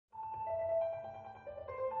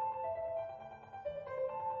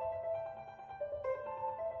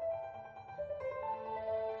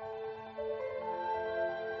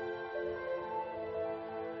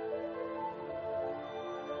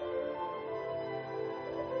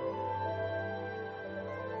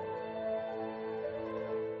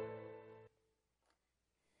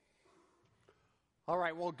All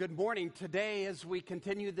right, well, good morning. Today, as we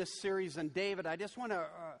continue this series on David, I just want to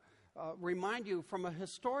remind you from a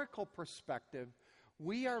historical perspective,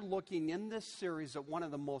 we are looking in this series at one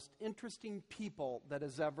of the most interesting people that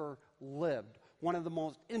has ever lived, one of the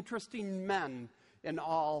most interesting men in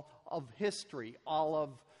all of history, all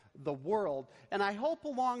of the world. And I hope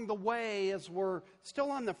along the way, as we're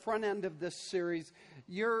still on the front end of this series,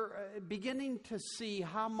 you're beginning to see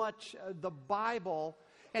how much the Bible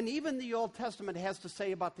and even the Old Testament has to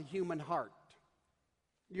say about the human heart.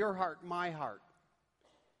 Your heart, my heart.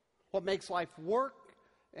 What makes life work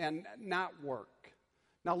and not work.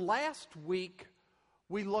 Now, last week,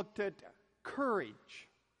 we looked at courage,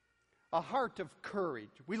 a heart of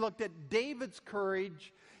courage. We looked at David's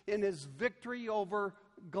courage in his victory over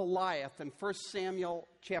Goliath in 1 Samuel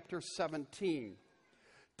chapter 17.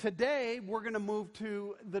 Today, we're going to move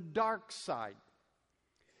to the dark side.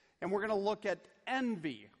 And we're going to look at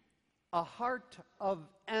envy, a heart of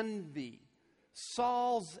envy.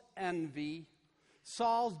 Saul's envy,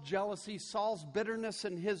 Saul's jealousy, Saul's bitterness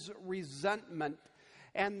and his resentment,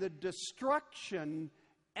 and the destruction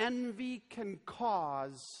envy can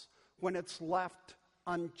cause when it's left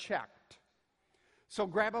unchecked. So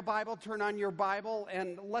grab a Bible, turn on your Bible,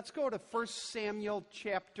 and let's go to 1 Samuel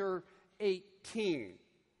chapter 18.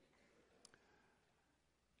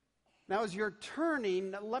 Now, as you're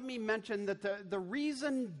turning, let me mention that the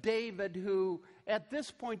reason David, who at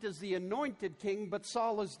this point is the anointed king, but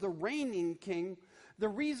Saul is the reigning king, the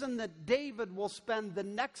reason that David will spend the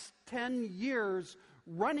next 10 years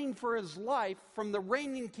running for his life from the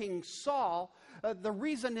reigning king Saul, the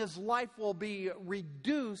reason his life will be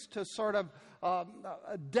reduced to sort of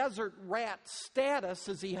a desert rat status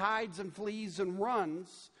as he hides and flees and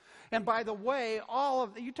runs. And by the way,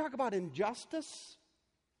 you talk about injustice.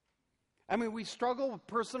 I mean, we struggle with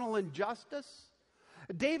personal injustice.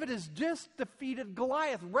 David has just defeated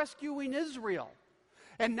Goliath, rescuing Israel.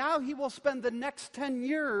 And now he will spend the next 10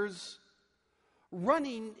 years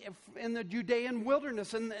running in the Judean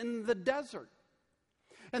wilderness, in the desert.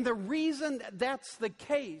 And the reason that's the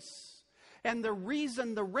case, and the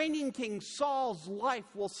reason the reigning king Saul's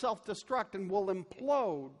life will self-destruct and will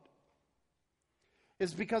implode,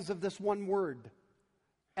 is because of this one word,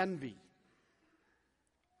 envy.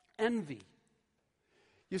 Envy.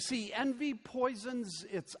 You see, envy poisons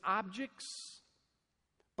its objects,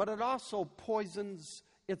 but it also poisons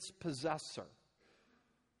its possessor.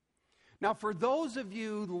 Now, for those of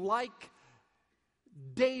you like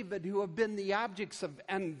David who have been the objects of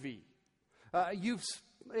envy, you've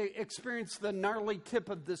experienced the gnarly tip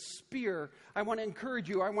of the spear, I want to encourage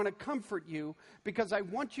you, I want to comfort you, because I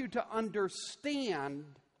want you to understand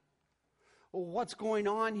what's going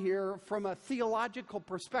on here from a theological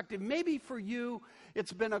perspective. Maybe for you,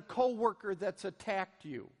 it's been a coworker that's attacked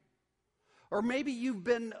you. Or maybe you've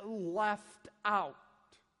been left out.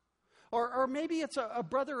 Or maybe it's a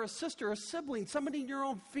brother, a sister, a sibling, somebody in your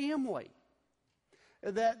own family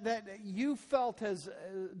that you felt has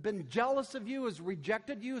been jealous of you, has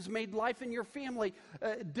rejected you, has made life in your family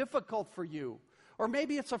difficult for you. Or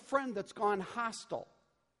maybe it's a friend that's gone hostile.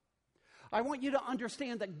 I want you to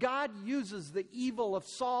understand that God uses the evil of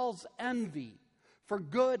Saul's envy for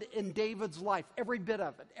good in David's life. Every bit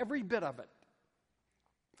of it. Every bit of it.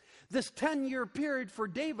 This 10-year period for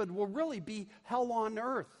David will really be hell on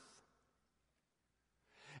earth.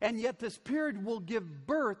 And yet this period will give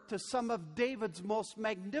birth to some of David's most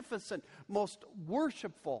magnificent, most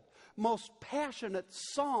worshipful, most passionate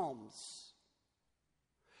psalms.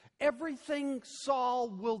 Everything Saul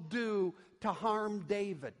will do to harm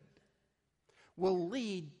David will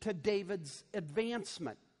lead to David's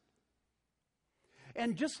advancement.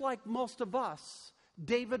 And just like most of us,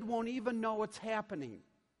 David won't even know what's happening.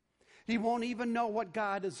 He won't even know what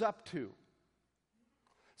God is up to.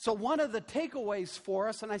 So one of the takeaways for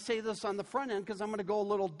us, and I say this on the front end because I'm going to go a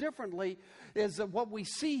little differently, is that what we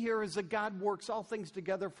see here is that God works all things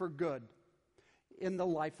together for good in the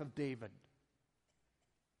life of David,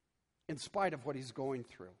 in spite of what he's going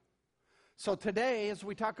through. So today, as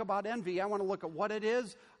we talk about envy, I want to look at what it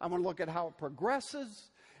is, I want to look at how it progresses,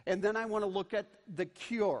 and then I want to look at the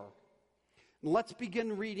cure. Let's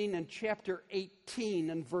begin reading in chapter 18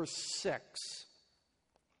 and verse 6.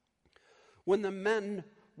 When the men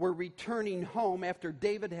were returning home after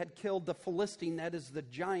David had killed the Philistine, that is the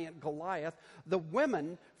giant Goliath, the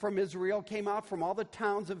women from Israel came out from all the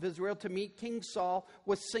towns of Israel to meet King Saul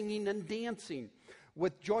with singing and dancing,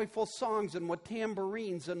 with joyful songs and with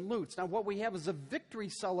tambourines and lutes. Now what we have is a victory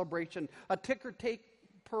celebration, a ticker-tape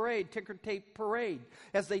parade.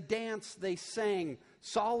 As they danced, they sang,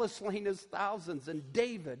 Saul has slain his thousands and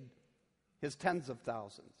David his tens of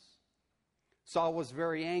thousands. Saul was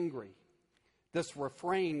very angry. This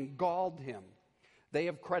refrain galled him. They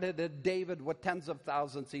have credited David with tens of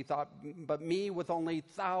thousands, he thought, but me with only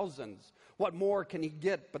thousands. What more can he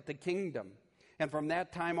get but the kingdom? And from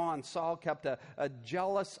that time on, Saul kept a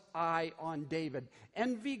jealous eye on David.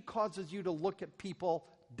 Envy causes you to look at people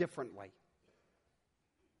differently.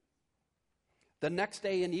 The next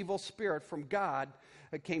day, an evil spirit from God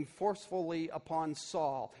came forcefully upon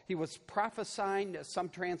Saul. He was prophesying, some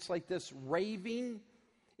translate this, raving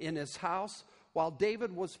in his house, while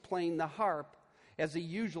David was playing the harp, as he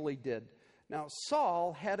usually did. Now,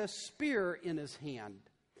 Saul had a spear in his hand.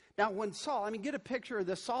 Now, when Saul, get a picture of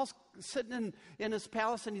this. Saul's sitting in his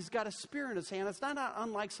palace, and he's got a spear in his hand. It's not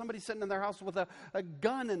unlike somebody sitting in their house with a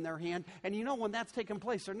gun in their hand. And when that's taking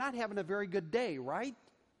place, they're not having a very good day, right?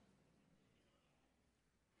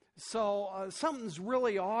 So something's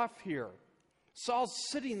really off here. Saul's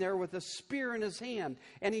sitting there with a spear in his hand,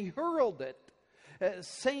 and he hurled it,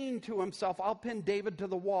 saying to himself, I'll pin David to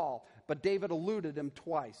the wall. But David eluded him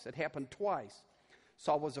twice. It happened twice.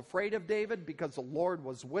 Saul was afraid of David because the Lord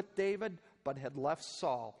was with David, but had left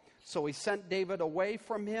Saul. So he sent David away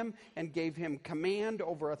from him and gave him command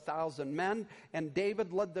over 1,000 men. And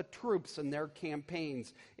David led the troops in their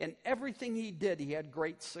campaigns. In everything he did, he had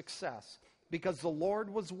great success because the Lord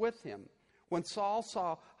was with him. When Saul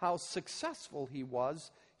saw how successful he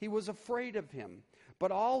was afraid of him.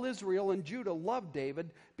 But all Israel and Judah loved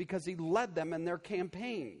David because he led them in their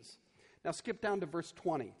campaigns. Now skip down to verse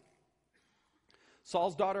 20.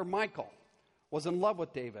 Saul's daughter Michal was in love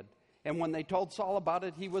with David. And when they told Saul about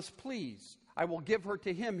it, he was pleased. I will give her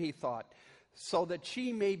to him, he thought, so that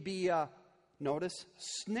she may be a, notice,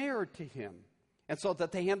 snare to him. And so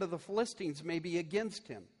that the hand of the Philistines may be against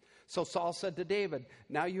him. So Saul said to David,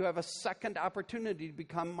 now you have a second opportunity to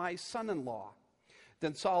become my son-in-law.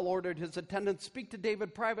 Then Saul ordered his attendants, speak to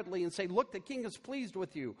David privately and say, look, the king is pleased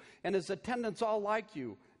with you, and his attendants all like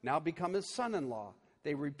you. Now become his son-in-law.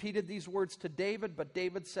 They repeated these words to David, but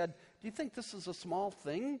David said, do you think this is a small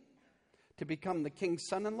thing to become the king's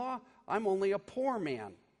son-in-law? I'm only a poor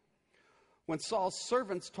man. When Saul's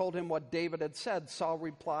servants told him what David had said, Saul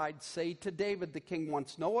replied, say to David, the king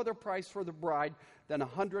wants no other price for the bride than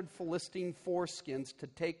 100 Philistine foreskins to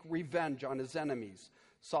take revenge on his enemies.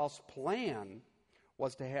 Saul's plan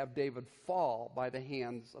was to have David fall by the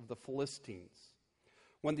hands of the Philistines.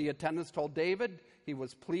 When the attendants told David he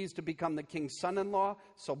was pleased to become the king's son-in-law,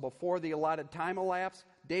 so before the allotted time elapsed,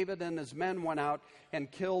 David and his men went out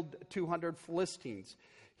and killed 200 Philistines.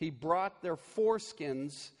 He brought their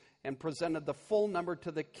foreskins and presented the full number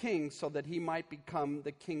to the king so that he might become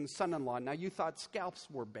the king's son-in-law. Now, you thought scalps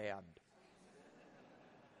were bad.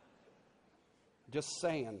 Just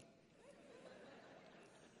saying.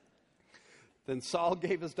 Then Saul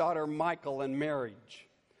gave his daughter Michal in marriage.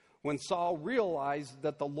 When Saul realized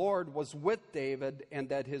that the Lord was with David and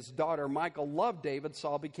that his daughter Michal loved David,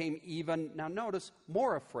 Saul became even, now notice,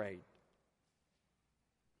 more afraid.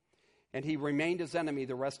 And he remained his enemy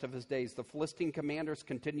the rest of his days. The Philistine commanders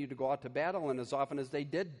continued to go out to battle, and as often as they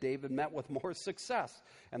did, David met with more success.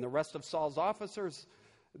 And the rest of Saul's officers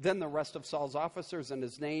and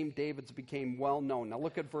his name, David's, became well known. Now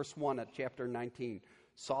look at verse 1 at chapter 19.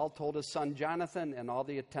 Saul told his son Jonathan and all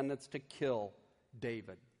the attendants to kill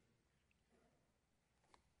David.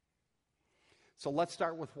 So let's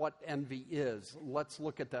start with what envy is. Let's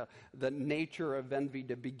look at the nature of envy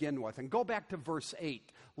to begin with. And go back to verse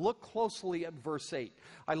 8. Look closely at verse 8.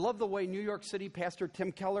 I love the way New York City Pastor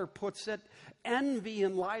Tim Keller puts it. Envy,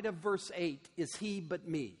 in light of verse 8, is he but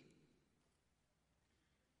me.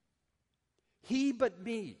 He but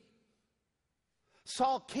me.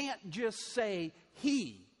 Saul can't just say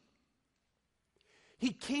he. He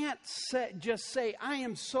can't just say, I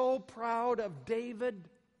am so proud of David.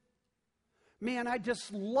 Man, I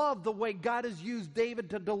just love the way God has used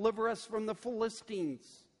David to deliver us from the Philistines.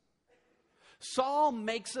 Saul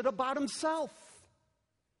makes it about himself.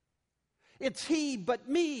 It's he but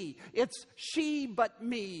me. It's she but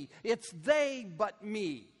me. It's they but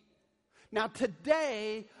me. Now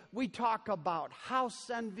today, we talk about house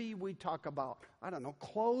envy. We talk about,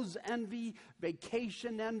 clothes envy,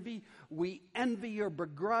 vacation envy. We envy or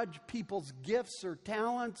begrudge people's gifts or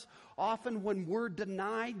talents. Often when we're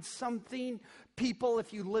denied something, people,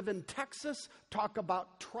 if you live in Texas, talk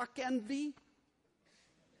about truck envy.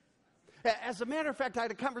 As a matter of fact, I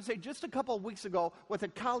had a conversation just a couple of weeks ago with a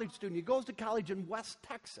college student. He goes to college in West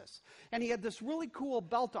Texas. And he had this really cool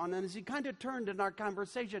belt on. And as he kind of turned in our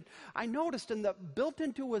conversation, I noticed built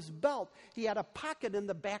into his belt, he had a pocket in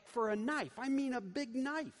the back for a knife. I mean, a big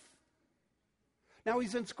knife. Now,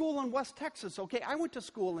 he's in school in West Texas, okay? I went to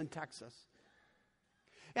school in Texas.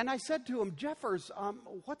 And I said to him, Jeffers,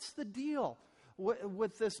 what's the deal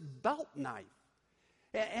with this belt knife?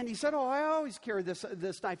 And he said, I always carry this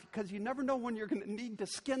knife because you never know when you're going to need to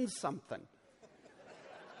skin something.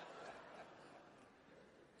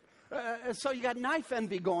 So you got knife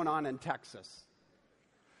envy going on in Texas.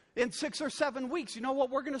 In 6 or 7 weeks, you know what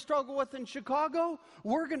we're going to struggle with in Chicago?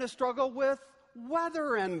 We're going to struggle with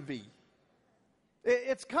weather envy.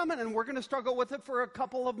 It's coming, and we're going to struggle with it for a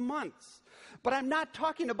couple of months. But I'm not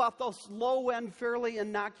talking about those low-end, fairly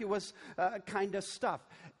innocuous kind of stuff.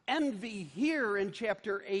 Envy here in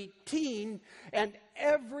chapter 18 and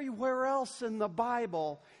everywhere else in the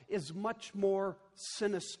Bible is much more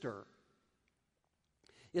sinister.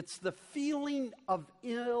 It's the feeling of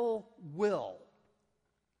ill will.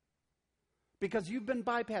 Because you've been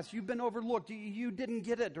bypassed, you've been overlooked, you didn't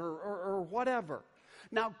get it or whatever.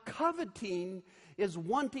 Now, coveting is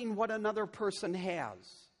wanting what another person has.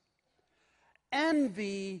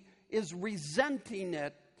 Envy is resenting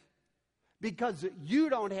it because you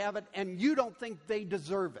don't have it and you don't think they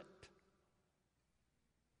deserve it.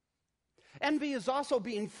 Envy is also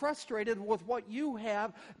being frustrated with what you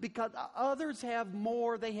have because others have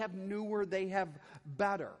more, they have newer, they have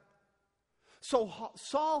better. So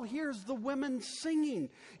Saul hears the women singing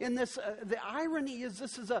in this. The irony is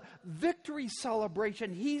this is a victory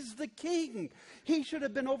celebration. He's the king. He should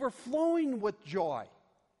have been overflowing with joy.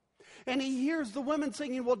 And he hears the women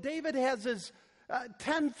singing, well, David has his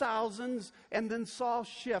 10,000s, and then Saul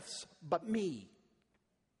shifts, but me,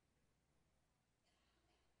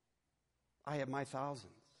 I have my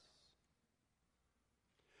thousands.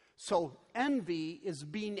 So envy is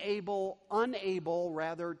being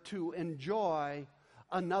unable to enjoy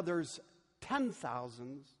another's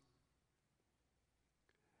 10,000s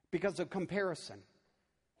because of comparison.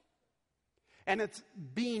 And it's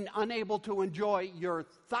being unable to enjoy your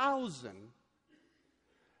 1,000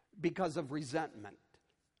 because of resentment.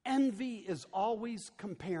 Envy is always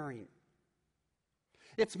comparing.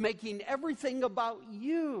 It's making everything about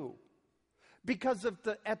you. Because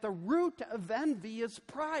at the root of envy is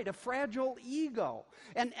pride, a fragile ego.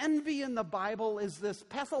 And envy in the Bible is this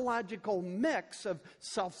pathological mix of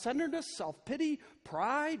self-centeredness, self-pity,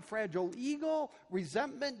 pride, fragile ego,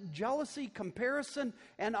 resentment, jealousy, comparison,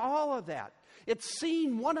 and all of that. It's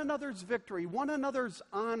seeing one another's victory, one another's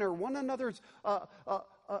honor, one another's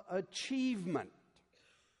achievement.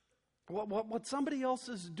 What somebody else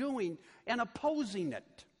is doing and opposing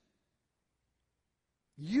it.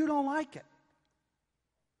 You don't like it.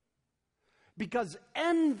 Because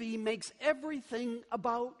envy makes everything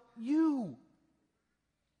about you.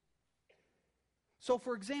 So,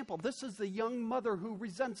 for example, this is the young mother who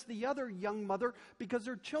resents the other young mother because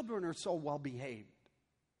her children are so well behaved.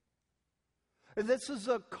 This is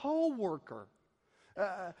a co-worker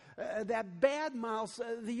that badmouths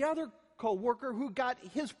the other co-worker who got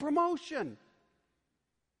his promotion.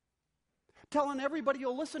 Telling everybody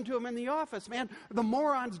who'll listen to him in the office, man, the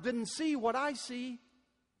morons didn't see what I see.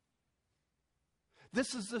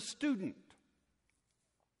 This is the student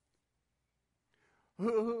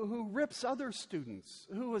who rips other students,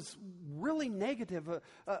 who is really negative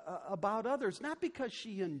about others, not because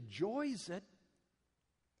she enjoys it,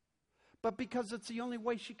 but because it's the only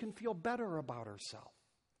way she can feel better about herself.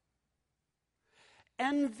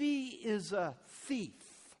 Envy is a thief.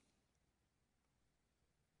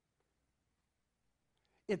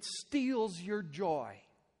 It steals your joy.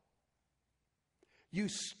 You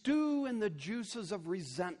stew in the juices of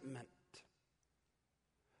resentment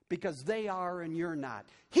because they are and you're not.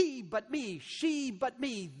 He but me, she but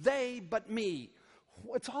me, they but me.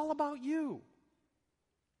 It's all about you.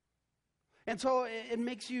 And so it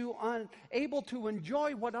makes you unable to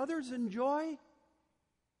enjoy what others enjoy.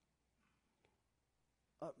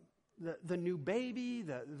 The new baby,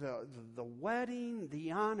 the wedding,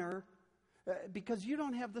 the honor, because you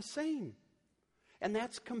don't have the same. And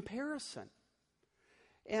that's comparison.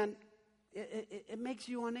 And it makes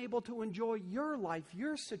you unable to enjoy your life,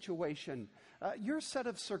 your situation, your set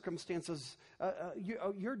of circumstances,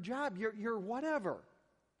 your job, your whatever.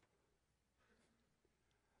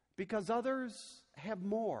 Because others have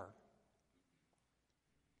more,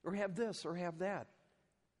 or have this, or have that.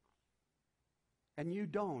 And you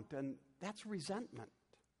don't, and that's resentment.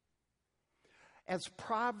 As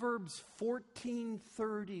Proverbs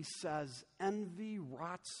 14:30 says, envy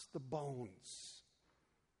rots the bones.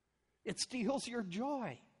 It steals your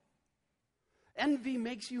joy. Envy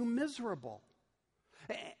makes you miserable.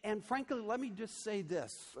 And frankly, let me just say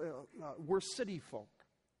this. We're city folk.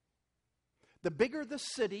 The bigger the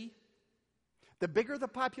city, The bigger the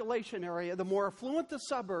population area, the more affluent the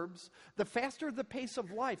suburbs, the faster the pace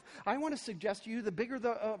of life. I want to suggest to you the bigger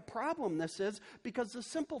the problem this is, because the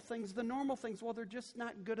simple things, the normal things, well, they're just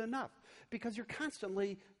not good enough because you're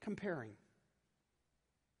constantly comparing.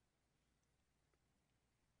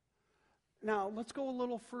 Now, let's go a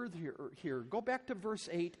little further here. Go back to verse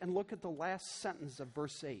 8 and look at the last sentence of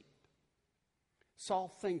verse 8. Saul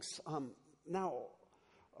thinks,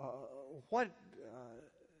 what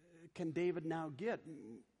can David now get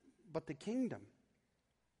but the kingdom?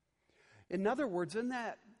 In other words, in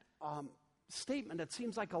that statement, it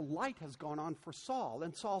seems like a light has gone on for Saul,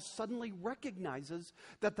 and Saul suddenly recognizes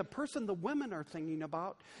that the person the women are thinking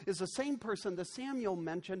about is the same person that Samuel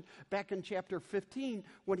mentioned back in chapter 15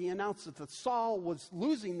 when he announced that Saul was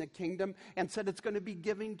losing the kingdom and said it's going to be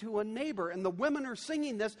given to a neighbor. And the women are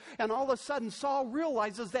singing this, and all of a sudden Saul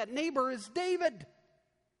realizes that neighbor is David.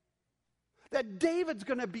 That David's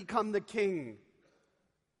going to become the king.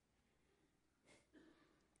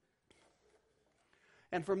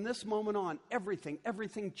 And from this moment on, everything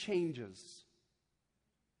changes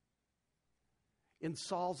in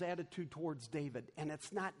Saul's attitude towards David. And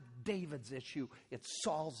it's not David's issue, it's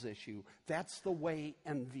Saul's issue. That's the way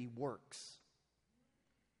envy works.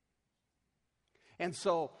 And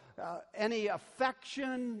so any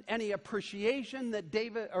affection, any appreciation that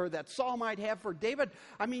David or that Saul might have for David,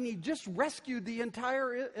 I mean, he just rescued the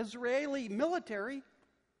entire Israeli military,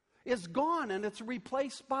 is gone, and it's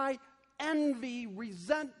replaced by envy,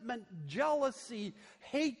 resentment, jealousy,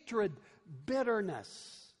 hatred,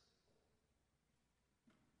 bitterness.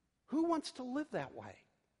 Who wants to live that way?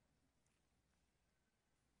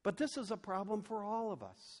 But this is a problem for all of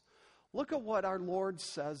us. Look at what our Lord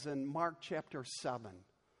says in Mark chapter 7.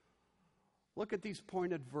 Look at these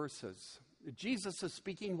pointed verses. Jesus is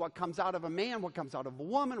speaking, what comes out of a man, what comes out of a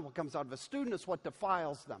woman, what comes out of a student is what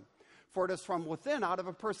defiles them. For it is from within, out of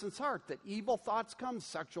a person's heart, that evil thoughts come,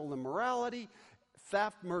 sexual immorality,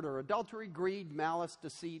 theft, murder, adultery, greed, malice,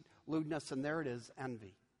 deceit, lewdness, and there it is,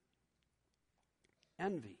 envy.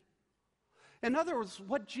 Envy. In other words,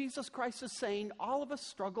 what Jesus Christ is saying, all of us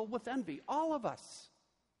struggle with envy. All of us.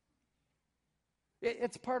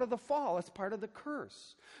 It's part of the fall. It's part of the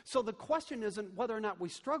curse. So the question isn't whether or not we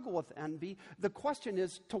struggle with envy. The question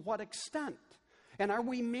is to what extent? And are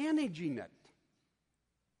we managing it?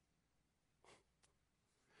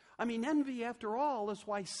 I mean, envy, after all, is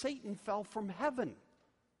why Satan fell from heaven.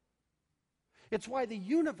 It's why the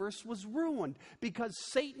universe was ruined, because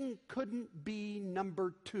Satan couldn't be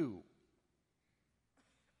number two.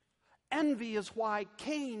 Envy is why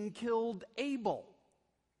Cain killed Abel.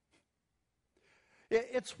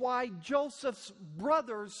 It's why Joseph's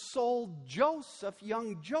brothers sold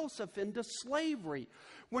young Joseph, into slavery.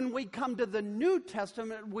 When we come to the New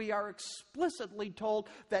Testament, we are explicitly told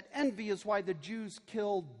that envy is why the Jews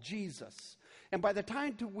killed Jesus. And by the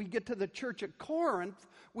time we get to the church at Corinth,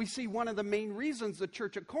 we see one of the main reasons the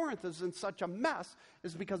church at Corinth is in such a mess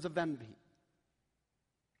is because of envy.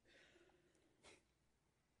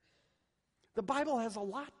 The Bible has a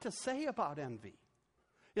lot to say about envy.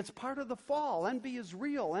 It's part of the fall. Envy is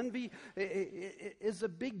real. Envy is a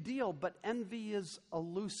big deal, but envy is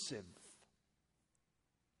elusive.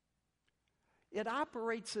 It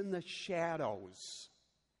operates in the shadows,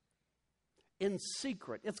 in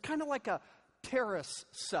secret. It's kind of like a terrorist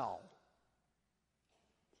cell,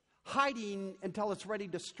 hiding until it's ready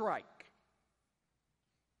to strike.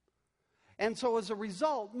 And so as a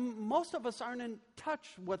result, most of us aren't in touch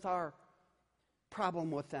with our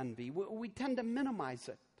problem with envy. We tend to minimize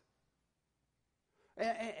it.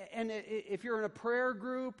 And if you're in a prayer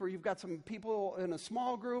group or you've got some people in a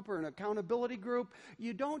small group or an accountability group,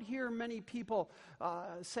 you don't hear many people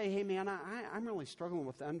say, hey man, I'm really struggling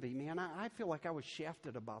with envy. Man, I feel like I was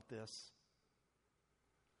shafted about this.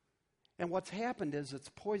 And what's happened is it's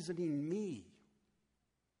poisoning me.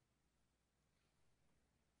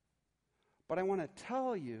 But I want to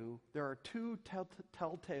tell you there are two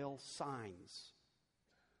telltale signs.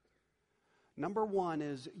 Number one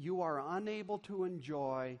is you are unable to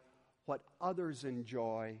enjoy what others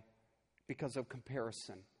enjoy because of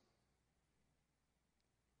comparison.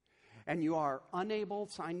 And you are unable,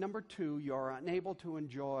 sign number two, you are unable to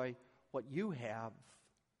enjoy what you have,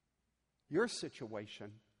 your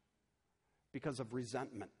situation, because of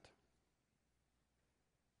resentment.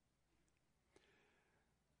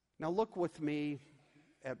 Now look with me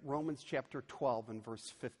at Romans chapter 12 and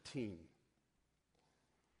verse 15.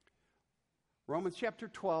 Romans chapter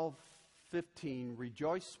 12, 15,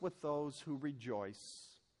 rejoice with those who rejoice,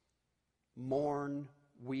 mourn,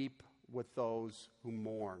 weep with those who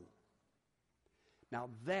mourn. Now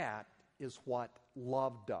that is what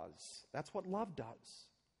love does. That's what love does.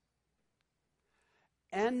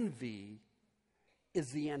 Envy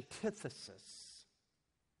is the antithesis.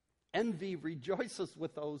 Envy rejoices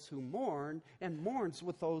with those who mourn and mourns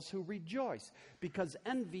with those who rejoice, because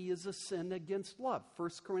envy is a sin against love. 1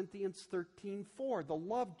 Corinthians 13:4, the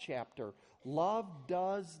love chapter. Love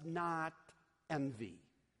does not envy.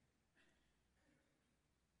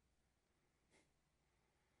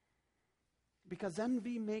 Because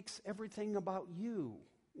envy makes everything about you.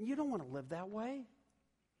 You don't want to live that way.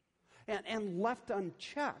 And left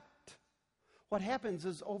unchecked, what happens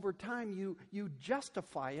is over time you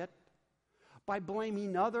justify it by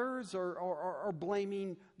blaming others or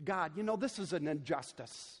blaming God. You know, this is an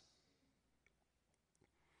injustice.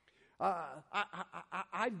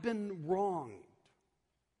 I've been wronged.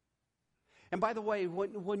 And by the way,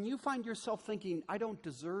 when you find yourself thinking, I don't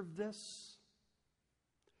deserve this,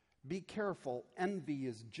 be careful. Envy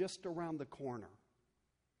is just around the corner.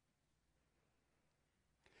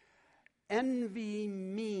 Envy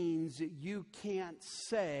means you can't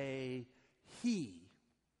say he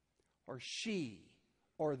or she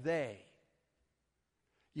or they.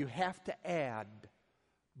 You have to add,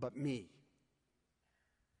 but me.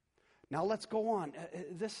 Now let's go on.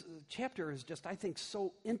 This chapter is just, I think,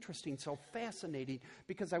 so interesting, so fascinating,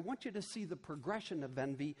 because I want you to see the progression of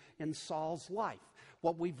envy in Saul's life.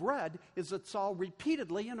 What we've read is that Saul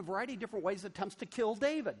repeatedly, in a variety of different ways, attempts to kill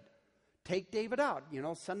David. Take David out,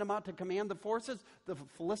 send him out to command the forces. The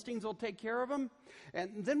Philistines will take care of him.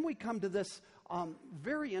 And then we come to this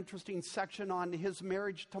very interesting section on his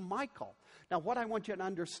marriage to Michal. Now, what I want you to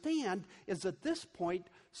understand is at this point,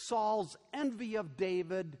 Saul's envy of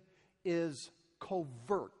David is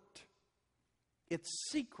covert.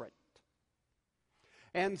 It's secret.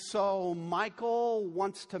 And so Michal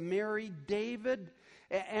wants to marry David,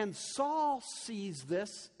 and Saul sees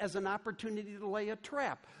this as an opportunity to lay a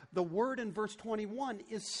trap. The word in verse 21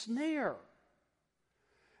 is snare.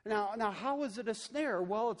 Now, how is it a snare?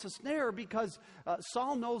 Well, it's a snare because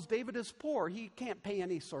Saul knows David is poor. He can't pay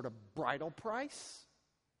any sort of bridal price.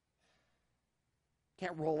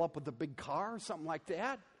 Can't roll up with a big car or something like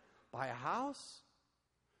that. Buy a house.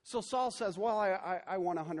 So Saul says, well, I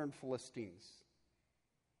want 100 Philistines.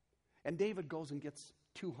 And David goes and gets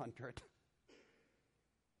 200.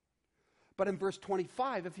 But in verse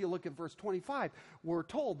 25, if you look at verse 25, we're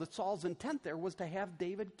told that Saul's intent there was to have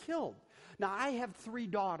David killed. Now, I have 3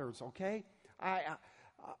 daughters, okay?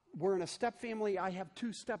 We're in a step family. I have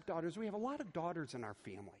 2 stepdaughters. We have a lot of daughters in our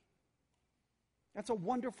family. That's a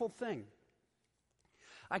wonderful thing.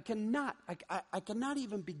 I cannot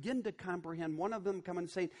even begin to comprehend one of them coming and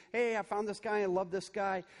saying, hey, I found this guy, I love this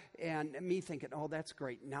guy, and me thinking, oh, that's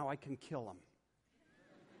great, now I can kill him.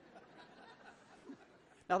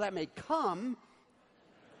 Now that may come.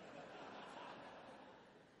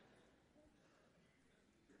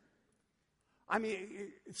 I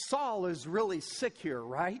mean, Saul is really sick here,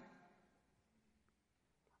 right?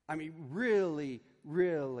 I mean, really,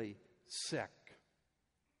 really sick.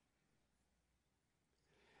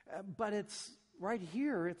 But it's right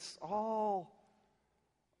here, it's all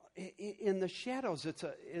in the shadows.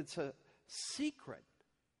 It's a secret.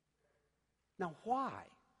 Now, why?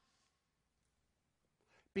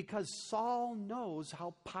 Because Saul knows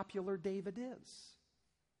how popular David is.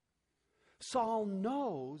 Saul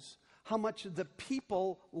knows how much the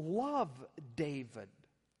people love David.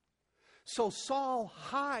 So Saul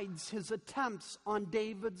hides his attempts on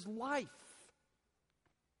David's life,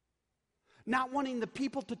 not wanting the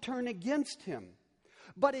people to turn against him.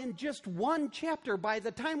 But in just one chapter, by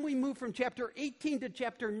the time we move from chapter 18 to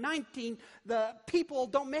chapter 19, the people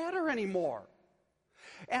don't matter anymore.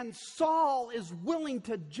 And Saul is willing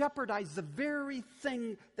to jeopardize the very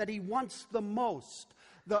thing that he wants the most,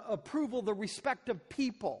 the approval, the respect of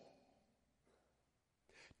people,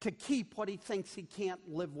 to keep what he thinks he can't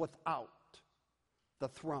live without, the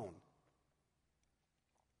throne.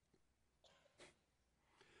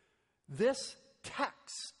 This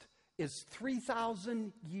text is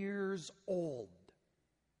 3,000 years old,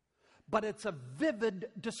 but it's a vivid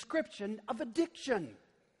description of addiction,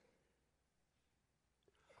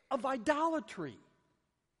 of idolatry,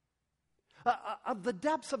 of the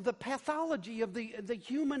depths of the pathology of the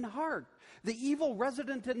human heart, the evil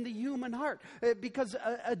resident in the human heart. Because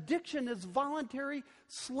addiction is voluntary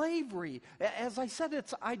slavery. As I said,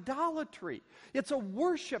 it's idolatry. It's a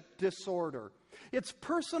worship disorder. It's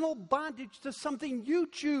personal bondage to something you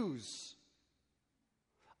choose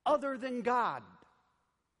other than God.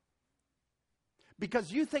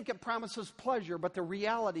 Because you think it promises pleasure, but the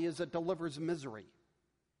reality is it delivers misery.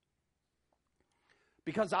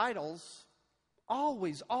 Because idols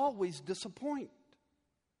always disappoint.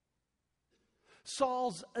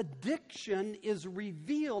 Saul's addiction is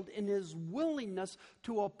revealed in his willingness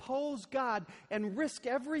to oppose God and risk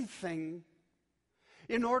everything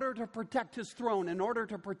in order to protect his throne, in order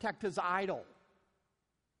to protect his idol.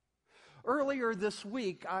 Earlier this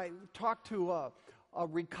week, I talked to a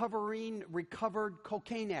recovered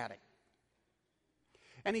cocaine addict.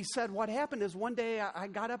 And he said, what happened is one day I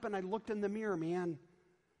got up and I looked in the mirror, man,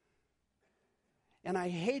 and I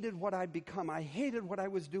hated what I'd become. I hated what I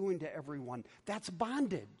was doing to everyone. That's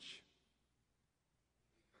bondage.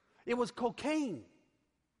 It was cocaine.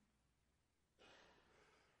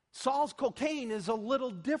 Saul's cocaine is a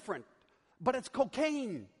little different, but it's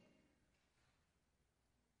cocaine.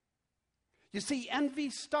 You see, envy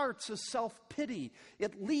starts as self-pity.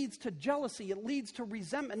 It leads to jealousy. It leads to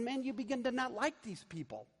resentment. Man, you begin to not like these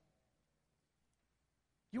people.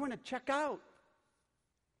 You want to check out.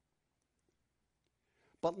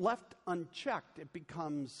 But left unchecked, it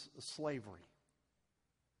becomes slavery,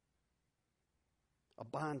 a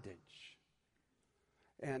bondage.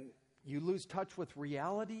 And you lose touch with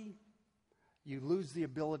reality. You lose the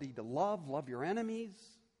ability to love your enemies.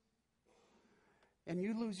 And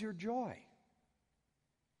you lose your joy.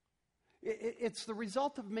 It's the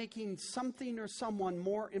result of making something or someone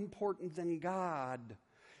more important than God.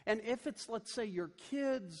 And if it's, let's say, your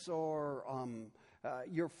kids or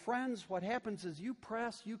your friends, what happens is you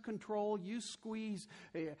press, you control, you squeeze,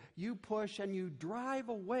 you push, and you drive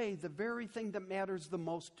away the very thing that matters the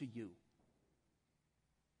most to you.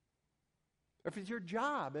 If it's your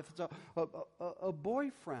job, if it's a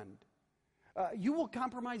boyfriend, you will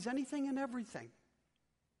compromise anything and everything.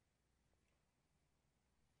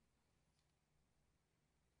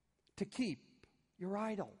 To keep your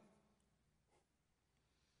idol.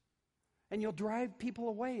 And you'll drive people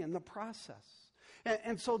away in the process.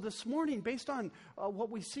 And so this morning, based on what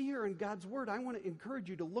we see here in God's Word, I want to encourage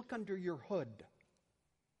you to look under your hood.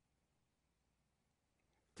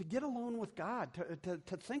 To get alone with God,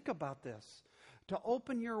 to think about this, to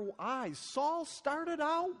open your eyes. Saul started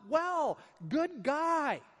out well, good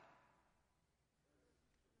guy.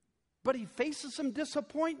 But he faces some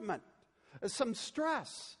disappointment, some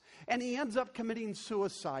stress. And he ends up committing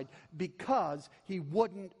suicide because he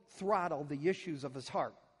wouldn't throttle the issues of his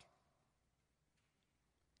heart.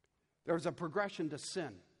 There's a progression to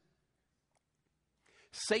sin.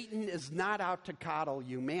 Satan is not out to coddle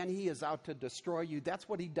you. Man, he is out to destroy you. That's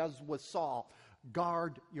what he does with Saul.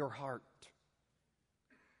 Guard your heart.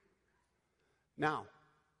 Now,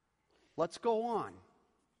 let's go on.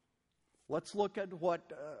 Let's look at what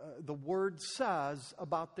the Word says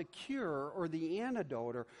about the cure or the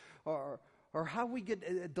antidote or how we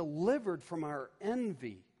get delivered from our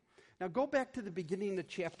envy. Now go back to the beginning of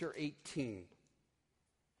chapter 18.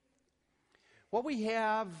 What we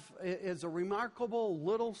have is a remarkable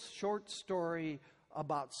little short story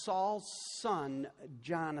about Saul's son,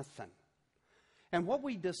 Jonathan. And what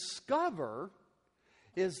we discover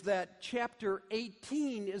is that chapter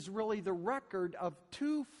 18 is really the record of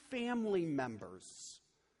two family members.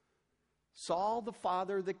 Saul, the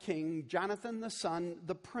father, the king, Jonathan, the son,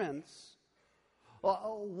 the prince,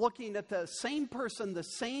 looking at the same person, the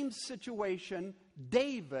same situation,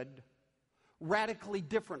 David, radically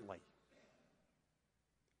differently.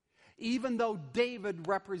 Even though David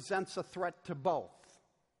represents a threat to both.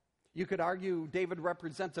 You could argue David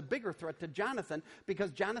represents a bigger threat to Jonathan because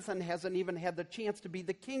Jonathan hasn't even had the chance to be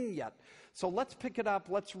the king yet. So let's pick it up.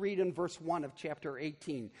 Let's read in verse 1 of chapter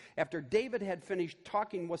 18. After David had finished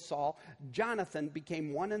talking with Saul, Jonathan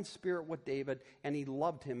became one in spirit with David, and he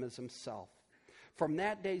loved him as himself. From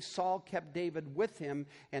that day, Saul kept David with him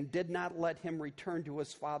and did not let him return to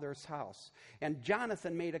his father's house. And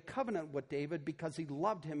Jonathan made a covenant with David because he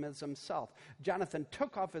loved him as himself. Jonathan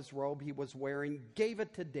took off his robe he was wearing, gave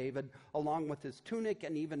it to David, along with his tunic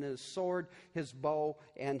and even his sword, his bow,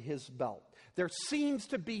 and his belt. There seems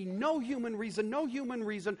to be no human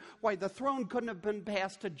reason why the throne couldn't have been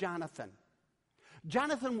passed to Jonathan.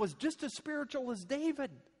 Jonathan was just as spiritual as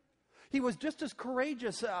David. He was just as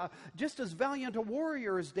courageous, just as valiant a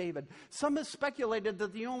warrior as David. Some have speculated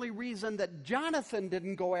that the only reason that Jonathan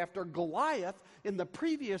didn't go after Goliath in the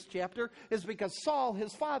previous chapter is because Saul,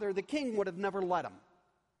 his father, the king, would have never let him.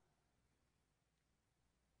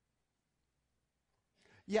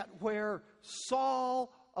 Yet where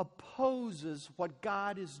Saul opposes what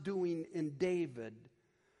God is doing in David,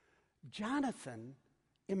 Jonathan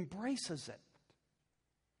embraces it.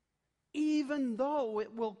 Even though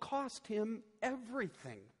it will cost him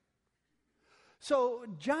everything. So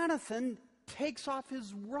Jonathan takes off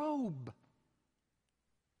his robe,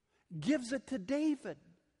 gives it to David.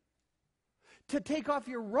 To take off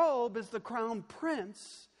your robe as the crown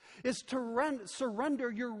prince is to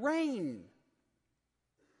surrender your reign.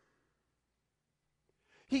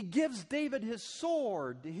 He gives David his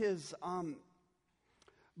sword, his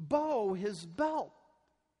bow, his belt.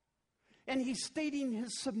 And he's stating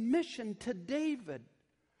his submission to David.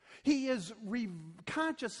 He is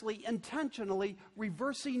consciously, intentionally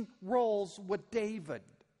reversing roles with David.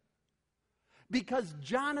 Because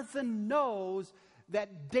Jonathan knows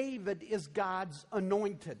that David is God's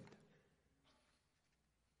anointed.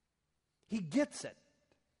 He gets it.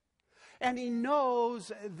 And he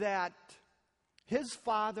knows that his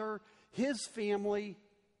father, his family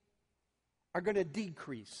are going to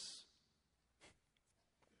decrease.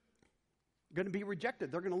 Going to be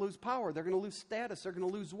rejected. They're going to lose power. They're going to lose status. They're going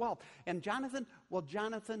to lose wealth. And Jonathan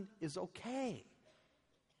is okay.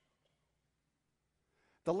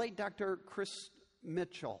 The late Dr. Chris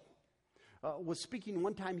Mitchell was speaking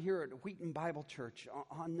one time here at Wheaton Bible Church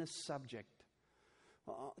on this subject,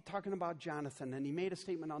 talking about Jonathan, and he made a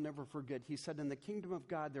statement I'll never forget. He said, in the kingdom of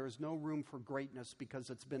God, there is no room for greatness because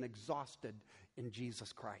it's been exhausted in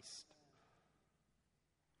Jesus Christ.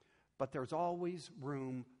 But there's always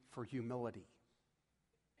room for humility.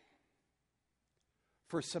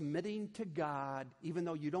 For submitting to God, even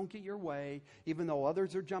though you don't get your way, even though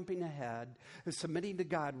others are jumping ahead, submitting to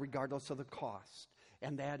God regardless of the cost.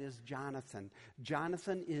 And that is Jonathan.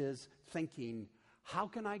 Jonathan is thinking, how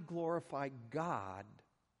can I glorify God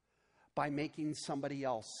by making somebody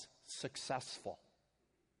else successful?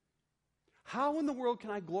 How in the world can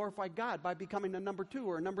I glorify God? By becoming a number 2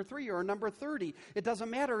 or a number 3 or a number 30. It doesn't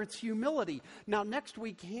matter. It's humility. Now, next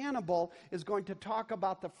week, Hannibal is going to talk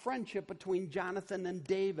about the friendship between Jonathan and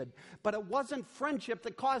David. But it wasn't friendship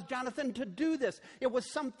that caused Jonathan to do this. It was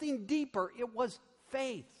something deeper. It was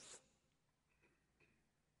faith.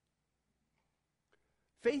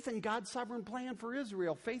 Faith in God's sovereign plan for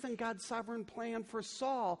Israel. Faith in God's sovereign plan for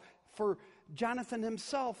Saul, for Jonathan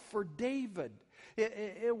himself, for David.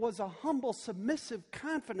 It was a humble, submissive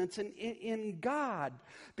confidence in God,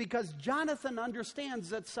 because Jonathan understands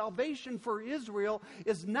that salvation for Israel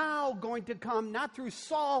is now going to come not through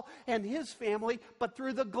Saul and his family, but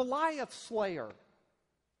through the Goliath slayer.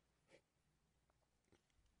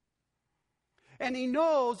 And he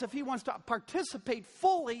knows if he wants to participate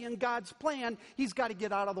fully in God's plan, he's got to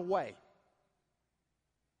get out of the way.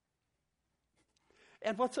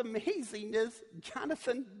 And what's amazing is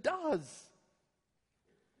Jonathan does.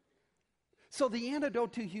 So the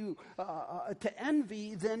antidote to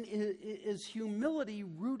envy then is humility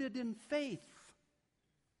rooted in faith.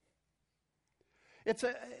 It's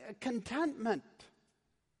a contentment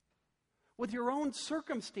with your own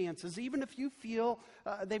circumstances, even if you feel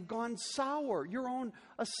they've gone sour, your own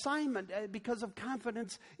assignment because of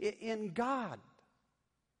confidence in God.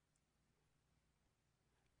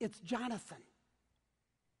 It's Jonathan.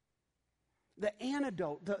 The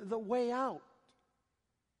antidote, the way out,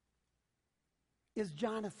 is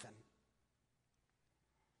Jonathan.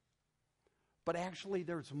 But actually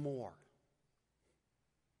there's more.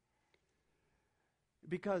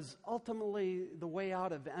 Because ultimately the way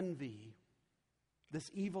out of envy,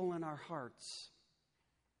 this evil in our hearts,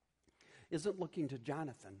 isn't looking to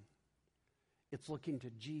Jonathan. It's looking to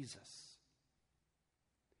Jesus.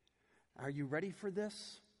 Are you ready for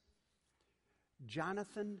this?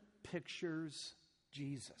 Jonathan pictures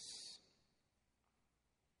Jesus.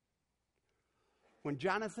 When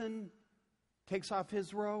Jonathan takes off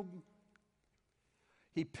his robe,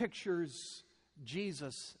 he pictures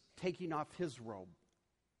Jesus taking off his robe,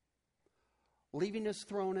 leaving his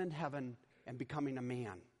throne in heaven and becoming a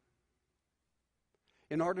man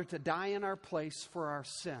in order to die in our place for our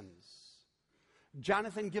sins.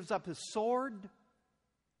 Jonathan gives up his sword.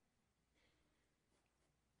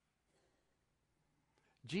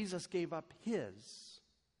 Jesus gave up his,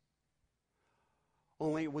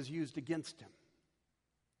 only it was used against him.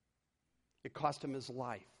 It cost him his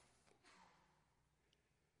life.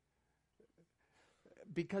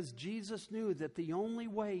 Because Jesus knew that the only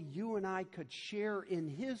way you and I could share in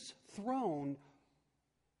his throne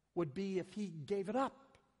would be if he gave it up.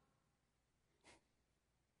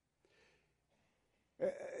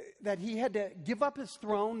 That he had to give up his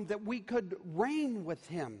throne that we could reign with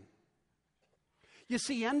him. You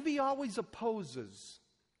see, envy always opposes.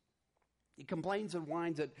 He complains and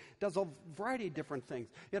whines. It does a variety of different things.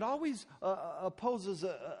 It always opposes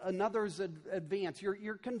another's advance.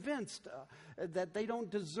 You're convinced that they don't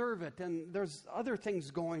deserve it, and there's other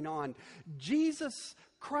things going on. Jesus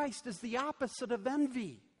Christ is the opposite of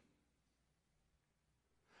envy.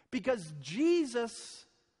 Because Jesus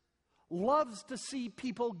loves to see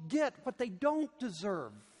people get what they don't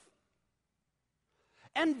deserve.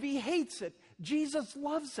 Envy hates it. Jesus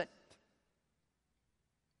loves it.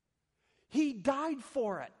 He died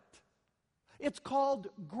for it. It's called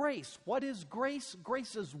grace. What is grace?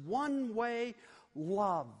 Grace is one-way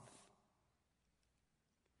love.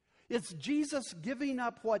 It's Jesus giving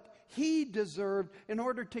up what He deserved in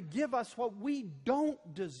order to give us what we don't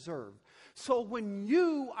deserve. So when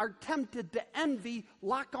you are tempted to envy,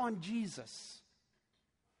 lock on Jesus.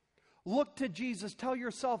 Look to Jesus. Tell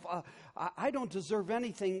yourself, I don't deserve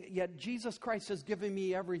anything, yet Jesus Christ has given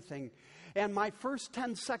me everything. And my first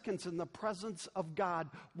 10 seconds in the presence of God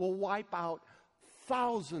will wipe out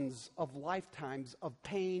thousands of lifetimes of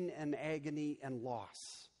pain and agony and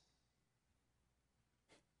loss.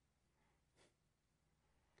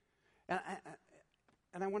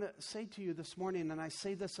 And I want to say to you this morning, and I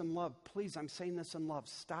say this in love, please, I'm saying this in love,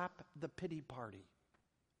 stop the pity party.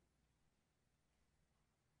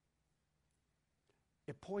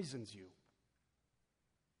 It poisons you.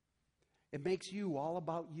 It makes you all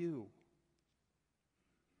about you.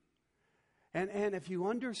 And if you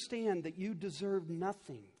understand that you deserve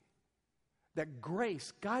nothing, that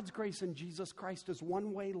grace, God's grace in Jesus Christ is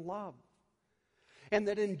one-way love, and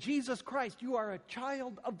that in Jesus Christ you are a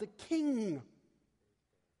child of the King,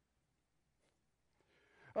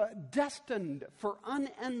 destined for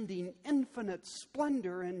unending, infinite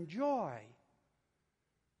splendor and joy,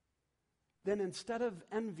 then instead of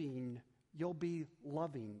envying, you'll be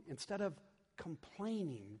loving. Instead of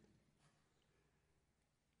complaining,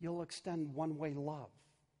 you'll extend one-way love,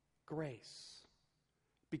 grace,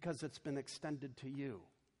 because it's been extended to you.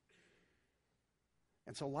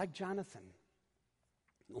 And so like Jonathan,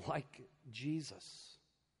 like Jesus,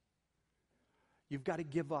 you've got to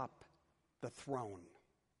give up the throne.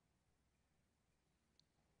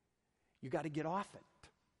 You've got to get off it.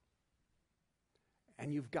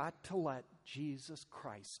 And you've got to let Jesus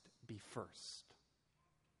Christ be first.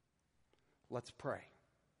 Let's pray.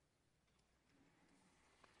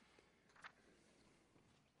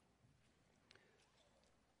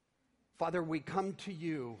 Father, we come to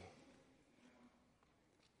you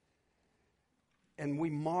and we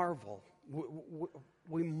marvel.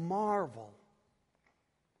 We marvel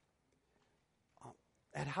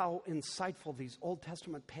at how insightful these Old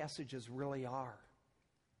Testament passages really are.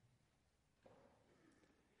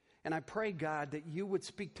 And I pray, God, that you would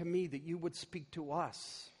speak to me, that you would speak to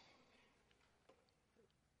us,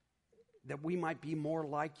 that we might be more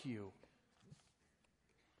like you.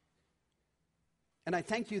 And I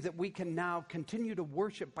thank you that we can now continue to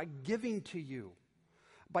worship by giving to you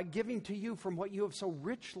from what you have so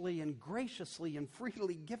richly and graciously and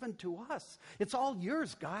freely given to us. It's all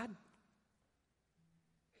yours, God.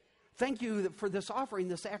 Thank you for this offering,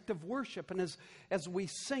 this act of worship. And as we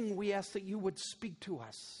sing, we ask that you would speak to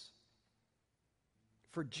us.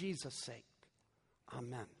 For Jesus' sake,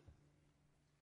 amen.